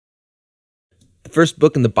first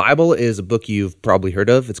book in the Bible is a book you've probably heard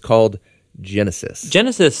of. It's called Genesis.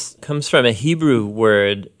 Genesis comes from a Hebrew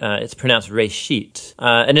word. It's pronounced reshit,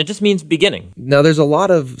 and it just means beginning. Now, there's a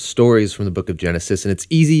lot of stories from the book of Genesis, and it's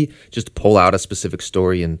easy just to pull out a specific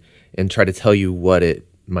story and try to tell you what it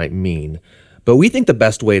might mean. But we think the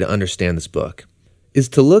best way to understand this book is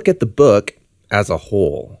to look at the book as a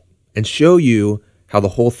whole and show you how the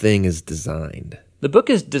whole thing is designed. The book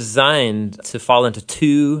is designed to fall into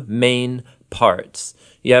two main parts.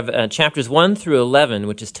 You have chapters 1 through 11,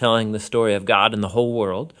 which is telling the story of God and the whole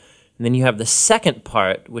world. And then you have the second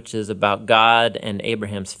part, which is about God and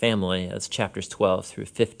Abraham's family, as chapters 12 through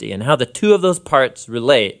 50. And how the two of those parts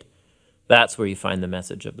relate, that's where you find the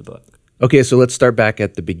message of the book. Okay, so let's start back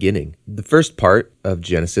at the beginning. The first part of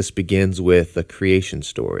Genesis begins with a creation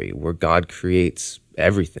story where God creates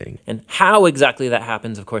everything. And how exactly that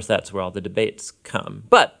happens, of course, that's where all the debates come.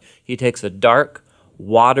 But he takes a dark,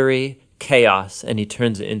 watery chaos and he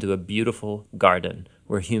turns it into a beautiful garden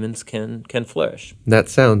where humans can flourish. That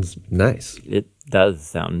sounds nice. It does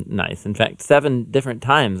sound nice. In fact, 7 different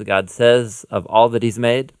times God says of all that he's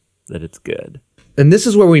made that it's good. And this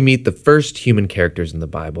is where we meet the first human characters in the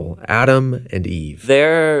Bible, Adam and Eve.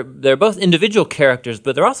 They're both individual characters,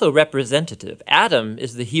 but they're also representative. Adam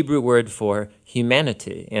is the Hebrew word for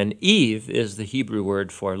humanity, and Eve is the Hebrew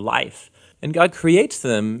word for life. And God creates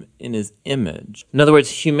them in his image. In other words,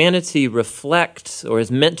 humanity reflects, or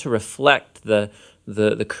is meant to reflect, the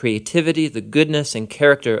creativity, the goodness, and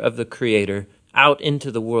character of the Creator out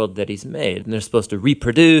into the world that he's made. And they're supposed to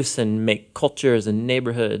reproduce and make cultures and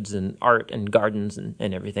neighborhoods and art and gardens and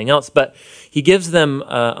everything else. But he gives them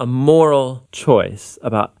a moral choice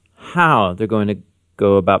about how they're going to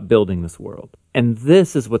go about building this world. And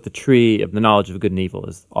this is what the tree of the knowledge of good and evil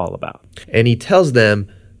is all about. And he tells them,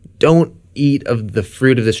 don't eat of the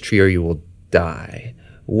fruit of this tree or you will die.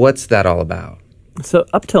 What's that all about? So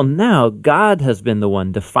up till now, God has been the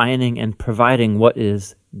one defining and providing what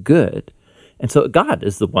is good. And so God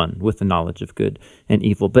is the one with the knowledge of good and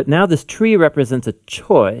evil. But now this tree represents a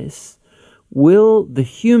choice. Will the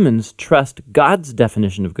humans trust God's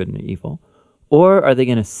definition of good and evil, or are they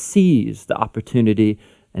going to seize the opportunity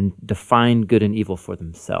and define good and evil for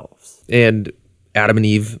themselves? And Adam and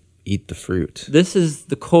Eve eat the fruit. This is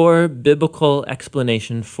the core biblical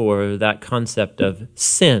explanation for that concept of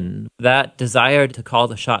sin, that desire to call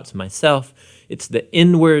the shots myself. It's the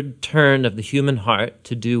inward turn of the human heart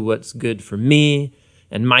to do what's good for me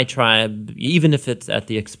and my tribe, even if it's at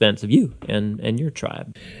the expense of you and your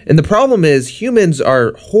tribe. And the problem is humans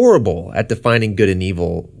are horrible at defining good and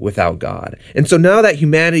evil without God. And so now that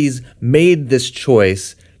humanity's made this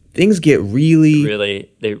choice, things get really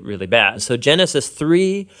bad. So Genesis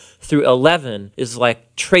 3 through 11 is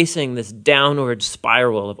like tracing this downward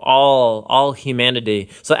spiral of all humanity.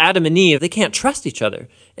 So Adam and Eve, they can't trust each other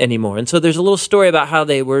anymore. And so there's a little story about how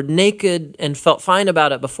they were naked and felt fine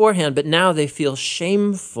about it beforehand, but now they feel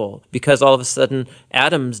shameful because all of a sudden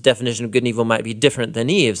Adam's definition of good and evil might be different than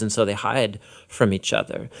Eve's, and so they hide from each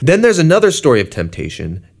other. Then there's another story of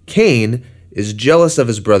temptation. Cain is jealous of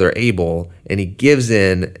his brother Abel, and he gives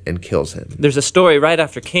in and kills him. There's a story right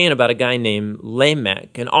after Cain about a guy named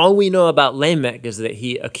Lamech, and all we know about Lamech is that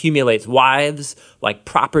he accumulates wives like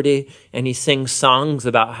property, and he sings songs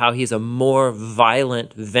about how he's a more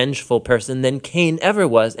violent, vengeful person than Cain ever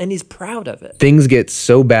was, and he's proud of it. Things get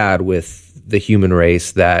so bad with the human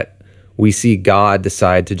race that we see God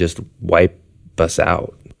decide to just wipe us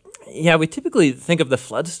out. Yeah, we typically think of the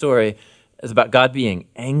flood story is about God being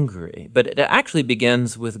angry, but it actually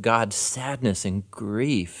begins with God's sadness and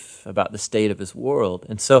grief about the state of his world.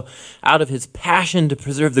 And so out of his passion to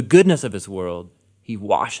preserve the goodness of his world, he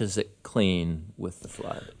washes it clean with the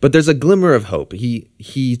flood. But there's a glimmer of hope.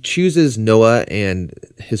 He chooses Noah and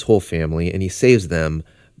his whole family, and he saves them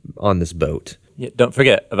on this boat. Yeah, don't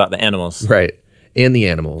forget about the animals. Right, and the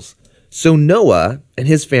animals. So Noah and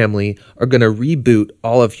his family are going to reboot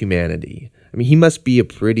all of humanity. I mean, he must be a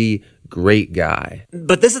pretty great guy.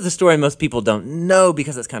 But this is the story most people don't know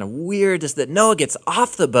because it's kind of weird, is that Noah gets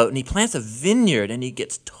off the boat and he plants a vineyard and he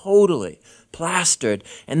gets totally plastered.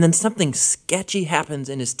 And then something sketchy happens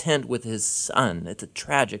in his tent with his son. It's a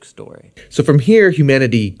tragic story. So from here,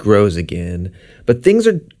 humanity grows again, but things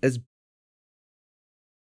are as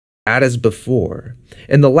bad as before.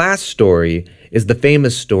 And the last story is the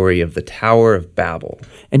famous story of the Tower of Babel.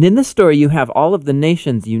 And in this story, you have all of the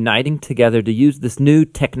nations uniting together to use this new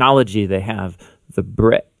technology they have, the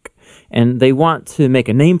brick. And they want to make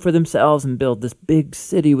a name for themselves and build this big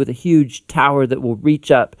city with a huge tower that will reach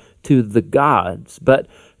up to the gods. But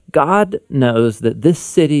God knows that this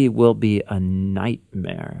city will be a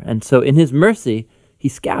nightmare. And so in his mercy, he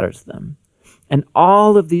scatters them. And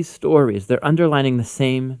all of these stories, they're underlining the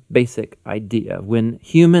same basic idea. When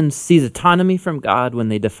humans seize autonomy from God, when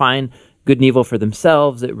they define good and evil for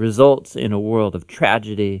themselves, it results in a world of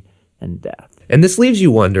tragedy and death. And this leaves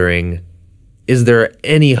you wondering, is there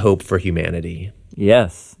any hope for humanity?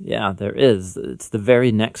 Yes, yeah, there is. It's the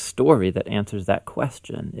very next story that answers that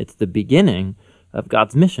question. It's the beginning of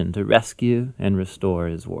God's mission to rescue and restore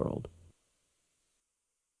his world.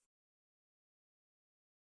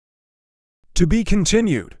 To be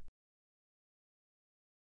continued.